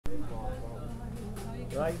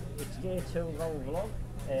Right, it's day 2 of our vlog.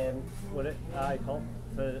 We're at IHOP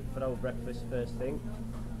for our breakfast first thing.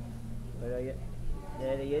 Where are you?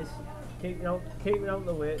 There he is. Keeping out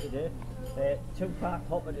the way today. 2-part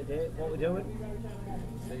hopper today. What we're doing?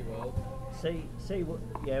 SeaWorld.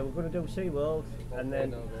 Yeah, we're going to do SeaWorld and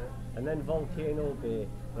then Volcano Bay.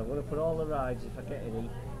 I'm going to put all the rides, if I get any,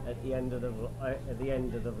 at the end of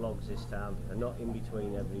the vlogs this time, and not in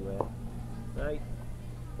between everywhere. Right.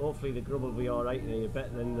 Hopefully the grub will be alright here, better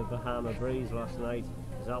than the Bahama Breeze last night,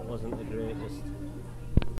 because that wasn't the greatest.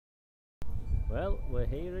 Well, we're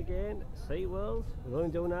here again, SeaWorld. We're only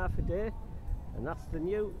doing half a day, and that's the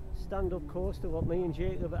new stand-up coaster what me and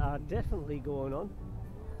Jacob are definitely going on,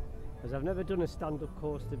 because I've never done a stand-up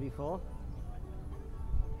coaster before.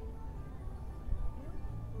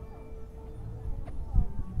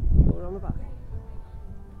 Go on the back.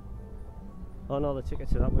 Oh no, the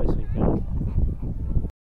tickets are that way, so you can't.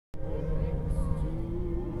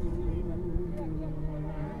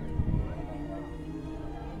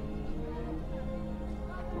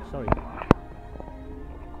 Sorry.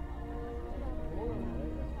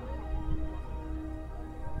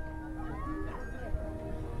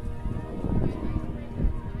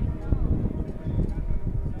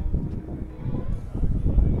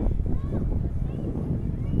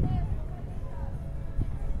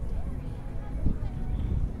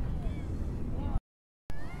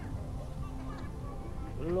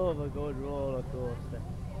 Love a good roller coaster.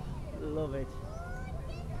 Love it.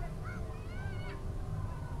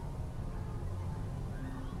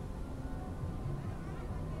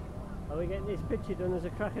 Are we getting this picture done as a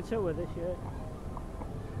Krakatoa this year?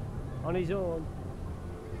 On his own?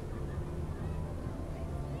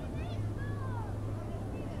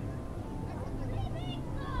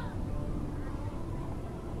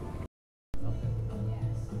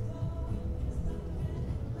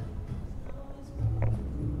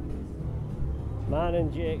 Mine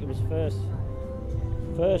and Jacob's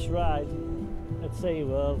first ride at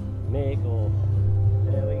SeaWorld, Mako.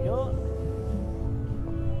 There we go.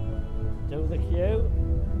 Do the queue.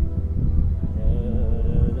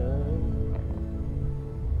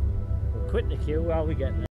 We'll quit the queue while we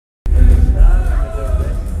get there.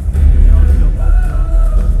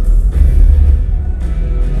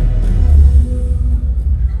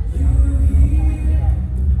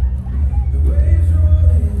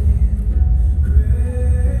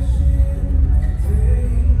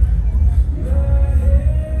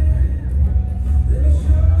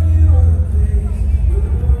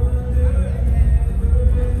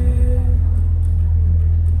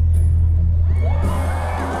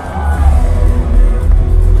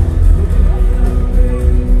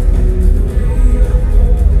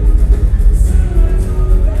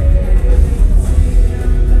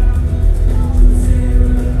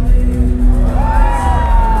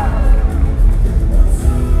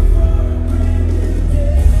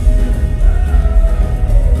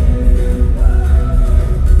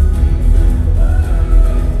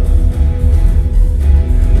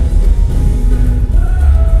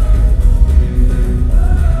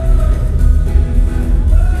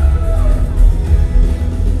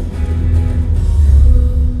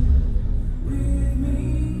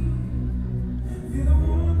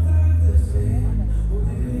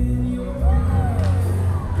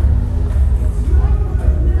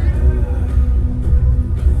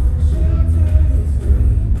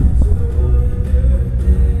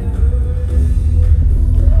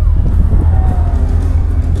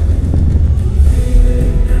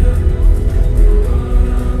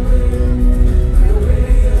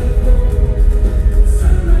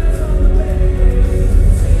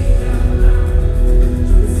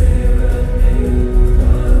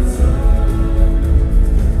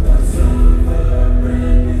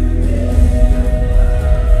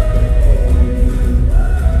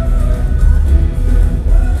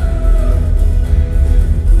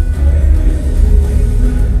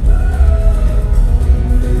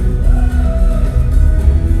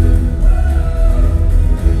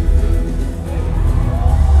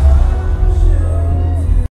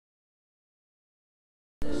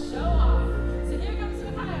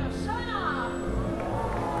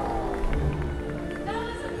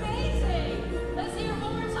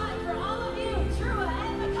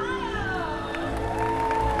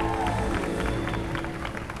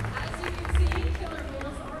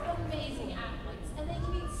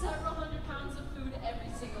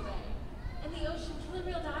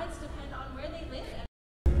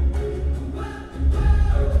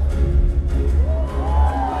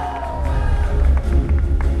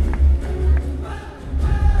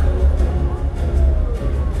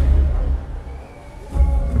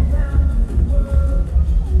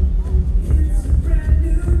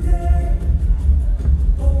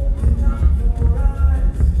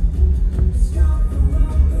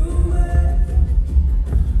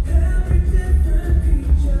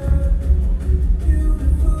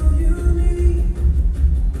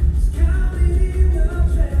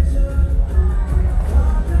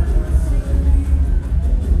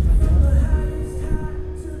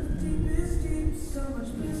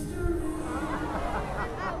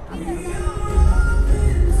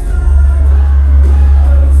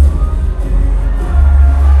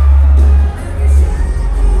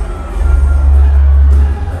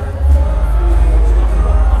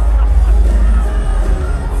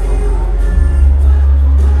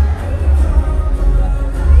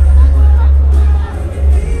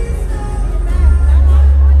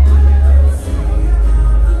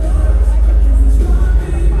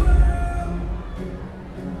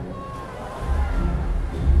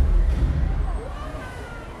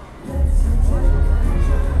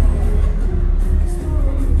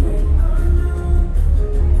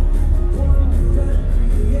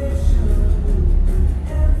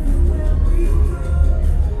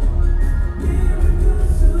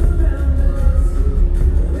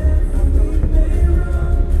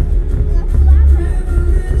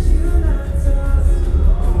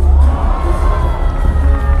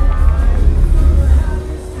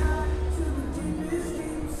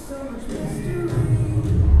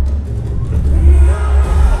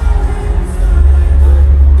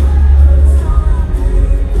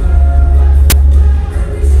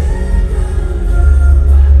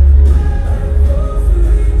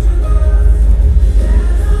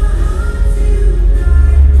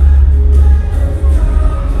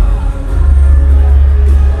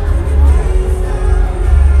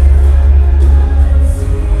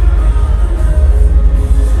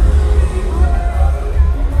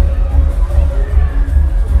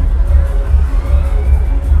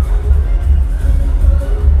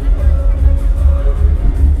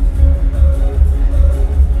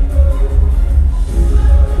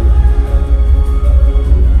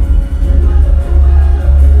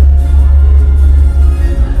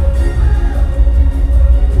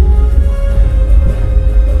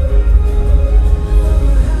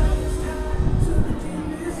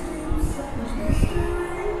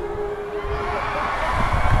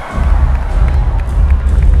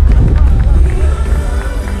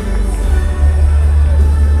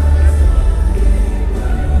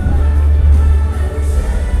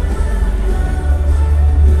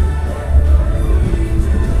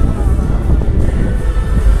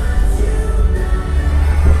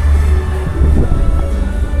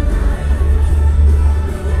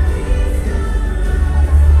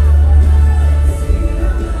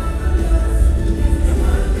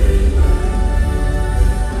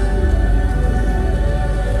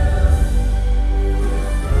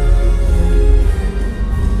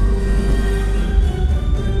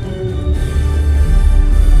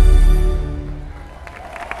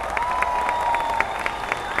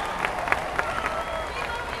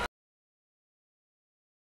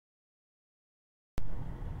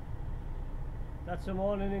 That's the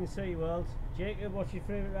morning in SeaWorld. Jacob, what's your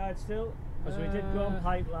favourite ride still? Because we did go on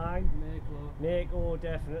Pipeline. Mako,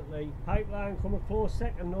 definitely. Pipeline come a close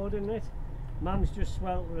second though, didn't it? Mum's just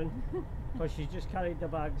sweltering because she's just carried the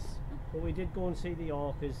bags. But we did go and see the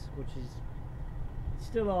Orcas, which is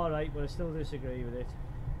still alright, but I still disagree with it.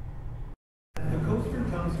 The coaster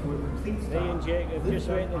comes to a complete stop. Me and Jacob just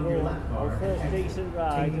waiting to go on first decent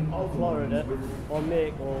ride in Florida on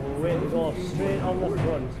Mako. We're waiting to go straight on the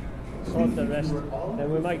front, sort the rest,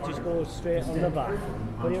 then we might just go straight on the back.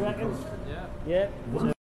 What do you reckon? Yeah.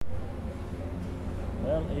 So,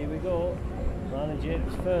 well, here we go. Mine and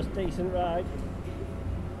Jacob's first decent ride.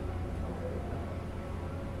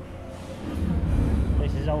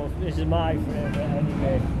 This is my favourite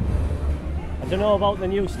anyway. I don't know about the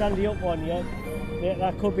new standing up one yet. Yeah,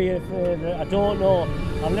 that could be a favourite. I don't know.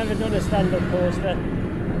 I've never done a stand-up coaster.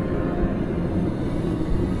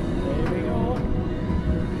 There we go.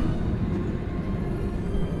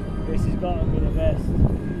 This has got to be the best.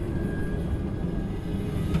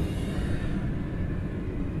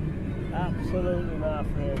 Absolutely my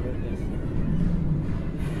favourite, this.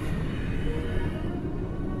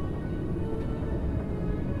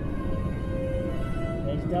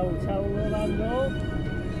 There's downtown Orlando.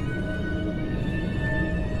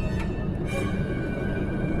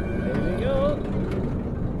 There we go.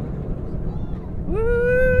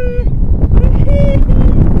 Woo!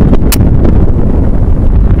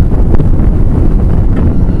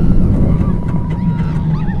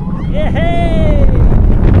 Yeah!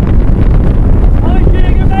 I'm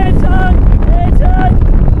getting a Mason! Mason!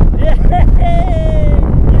 Yeah!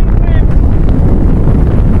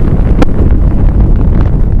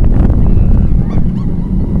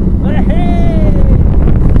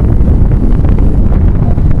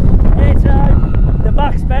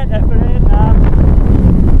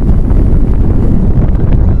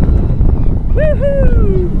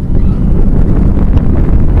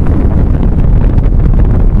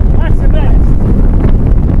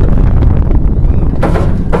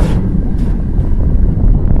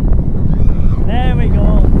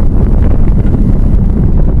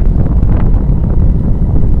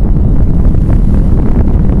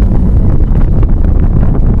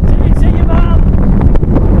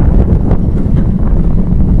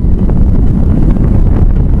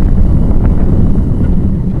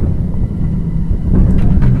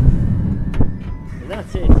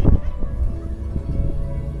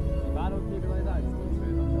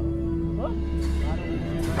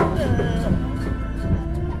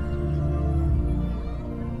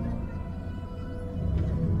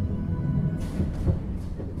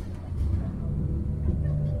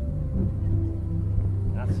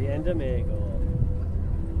 Domingo.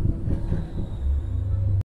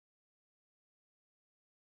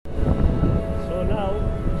 So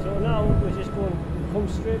now we're just going to come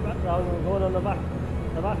straight back round and we're going on the back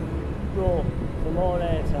row for more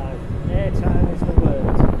airtime. Airtime is the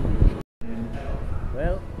word.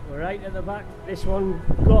 Well, we're right at the back. This one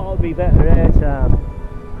got to be better airtime.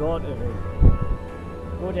 Got to be.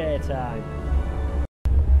 Good airtime.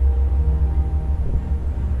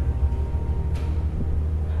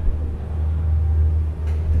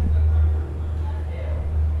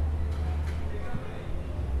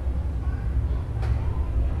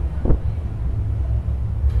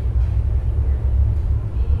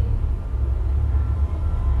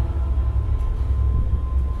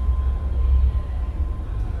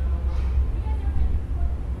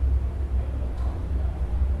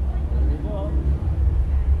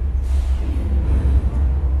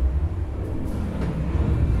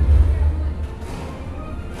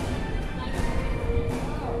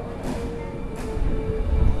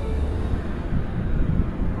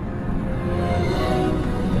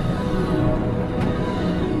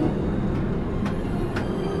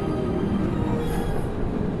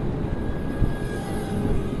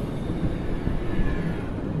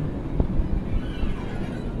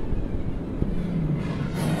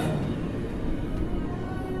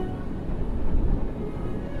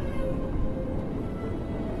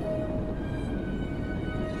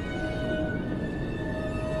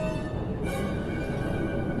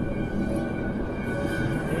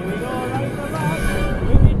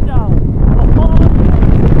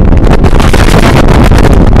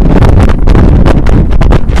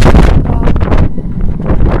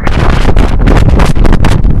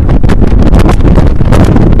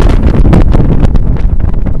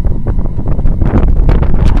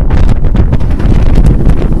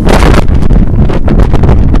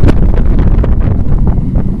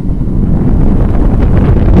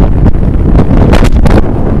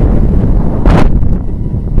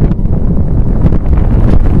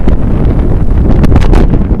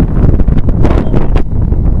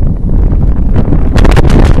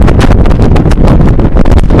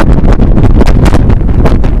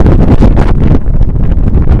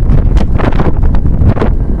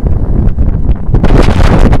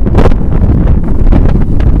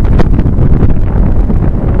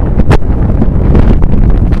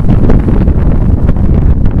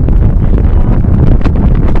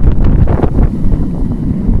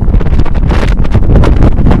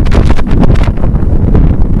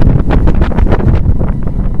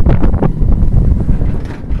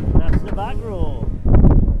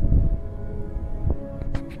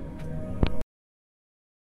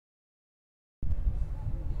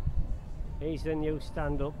 Here's the new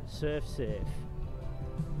stand-up Surf Safe,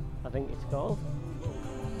 I think it's called.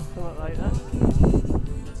 Something like that.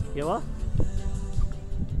 You what?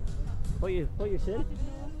 What you saying?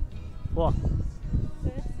 What?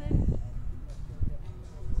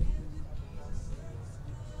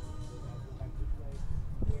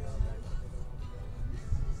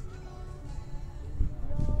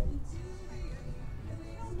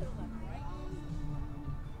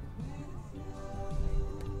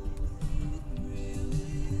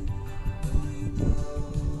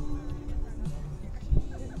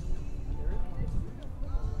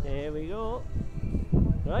 There we go.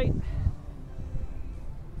 Right.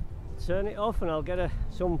 Turn it off and I'll get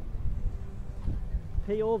some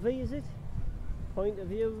POV, is it? Point of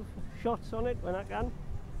view shots on it when I can.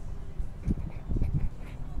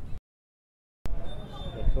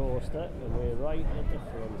 The coaster, and we're right at the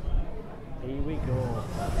front. Here we go.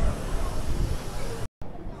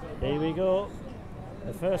 Here we go.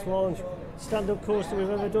 The first launch stand-up coaster we've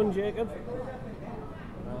ever done, Jacob.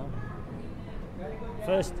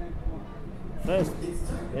 First,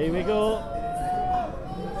 here we go.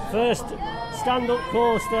 First stand-up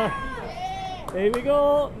coaster. Here we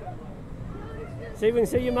go. See if we can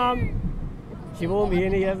see your mum. She won't be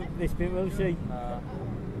in here this bit, will she?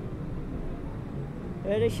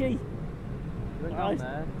 Where is she? Right.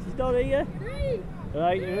 There. She's not here. 3.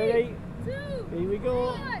 Right, you ready? 2. Here we go.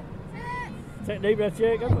 1. Take a deep breath,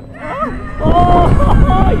 Jacob. Oh,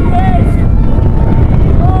 yes!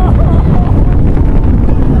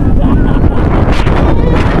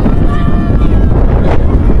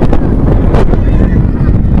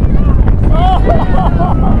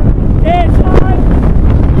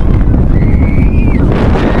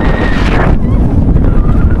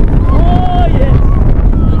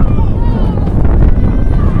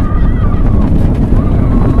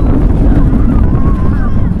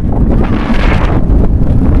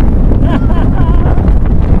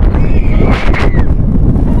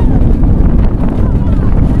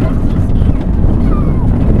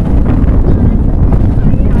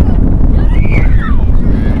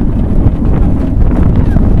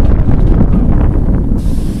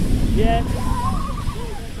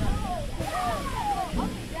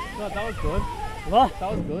 What?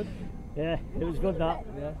 That was good. Yeah, it was good that.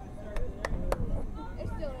 Yeah.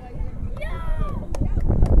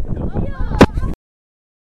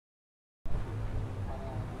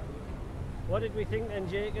 What did we think then,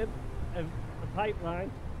 Jacob, of the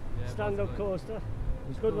Pipeline stand-up coaster? It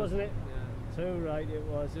was good, wasn't it? Yeah. So right, it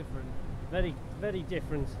was. Different. Very, very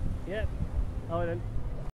different. Yep. Oh, then.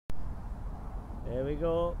 There we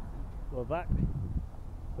go. We're back.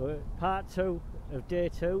 We're part 2 of day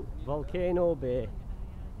 2, Volcano Bay.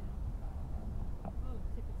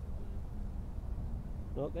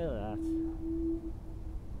 Look at that.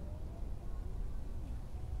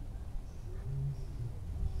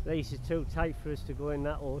 This is too tight for us to go in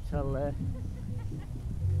that hotel there.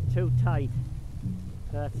 Too tight.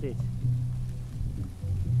 That's it.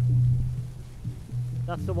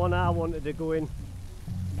 That's the one I wanted to go in.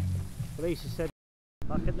 Lisa said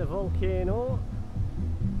back at the volcano.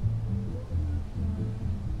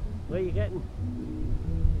 Where are you getting?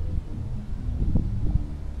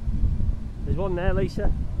 There's one there,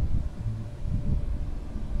 Lisa.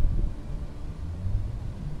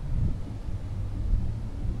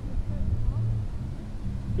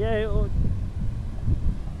 Yeah,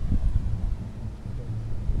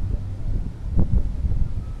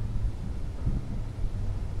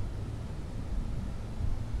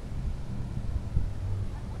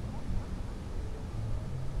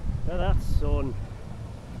 that's sun.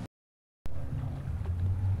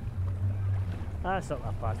 That's not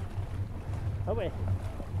that bad. Are we?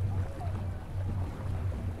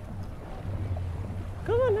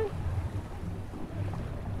 Come on then.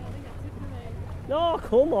 No,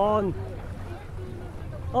 come on.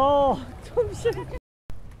 Oh,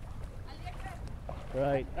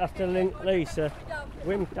 right, after Lisa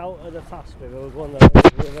wimped out of the fast river, we're going down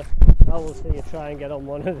the river. I will see you try and get on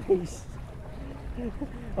one of these.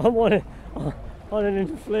 on an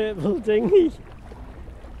inflatable dinghy.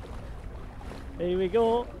 Here we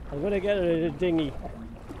go. I'm going to get her in a dinghy.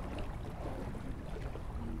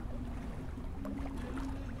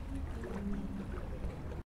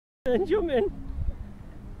 And jump in.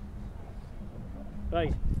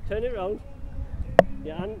 Right, turn it round.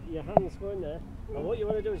 Your hand's going there. And what you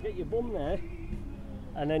want to do is get your bum there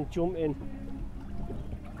and then jump in. Do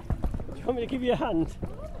you want me to give you a hand?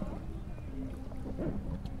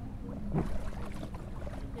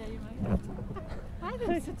 Yeah, you might. I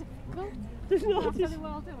think it's so difficult. There's not. I'll tell you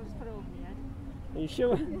what I'll do, I'll just put it over my head. Are you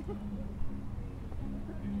sure?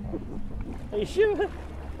 Are you sure?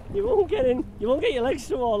 You won't get in. You won't get your legs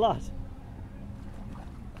through all that.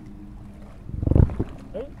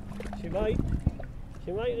 Oh, she might.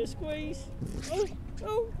 She might have squeezed. Oh,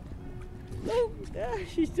 oh, oh! Yeah,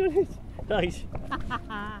 she's done it. Nice.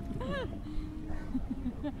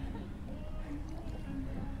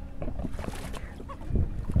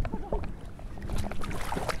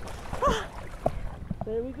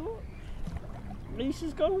 There we go.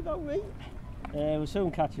 Lisa's gone without me. We'll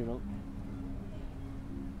soon catch her up.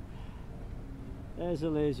 There's a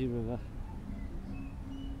lazy river.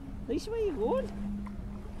 Lisa, where are you going?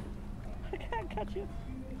 I can't catch you.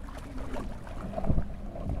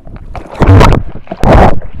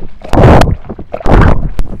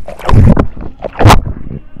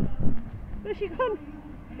 Where's she gone?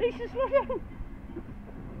 Lisa, slow down.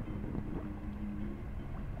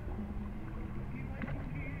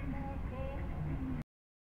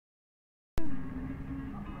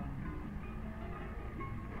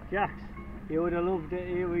 Jax, you would have loved it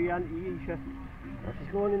here with Auntie Isha.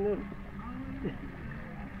 She's going in the...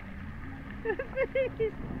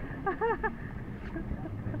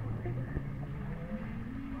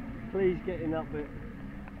 Please get in that bit.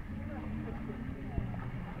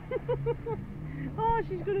 Oh,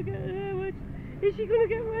 she's going to get her hair wet. Is she going to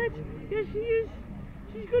get wet? Yes, she is.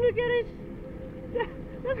 She's going to get it.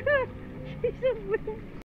 Look at her. She's a wimp.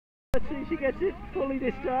 Let's see if she gets it fully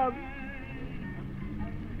this time.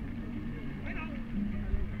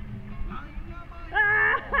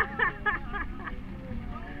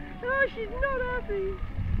 Oh, she's not happy.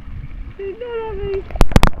 She's not happy.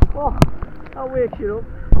 Oh, I'll wake you up.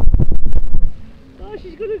 Oh,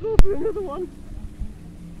 she's going to go for another one.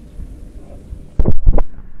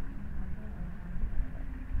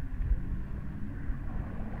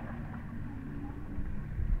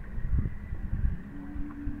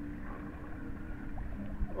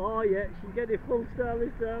 Oh yeah, she'll get a full star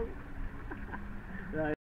this time.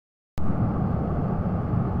 Right.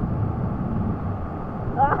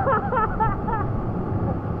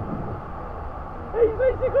 He's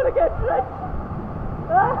basically going to get drenched.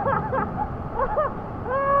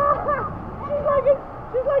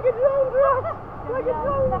 She's like a drowned rat. Like a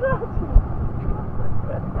drowned rat.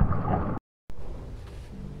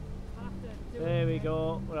 There we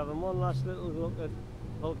go. We're having one last little look at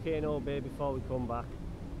Volcano Bay before we come back.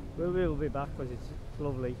 We will be back because it's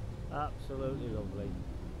lovely, absolutely lovely.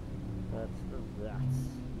 That's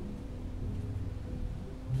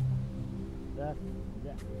that.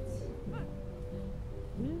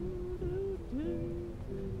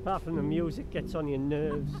 Apart from the music gets on your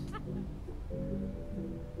nerves.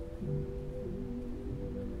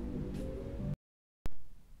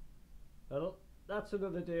 Well, that's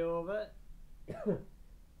another day over.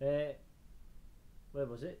 Where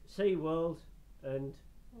was it? SeaWorld and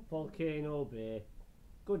Volcano Bay.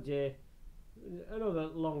 Good day. Another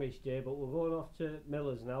longish day, but we're going off to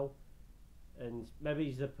Miller's now. And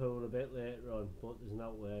maybe the pool a bit later on, but there's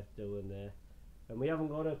not worth doing there. And we haven't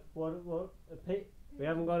got a we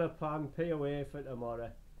haven't got a plan POA for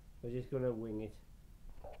tomorrow. We're just gonna wing it.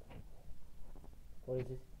 What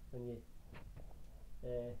is it when you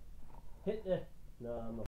hit the? No, I'm not.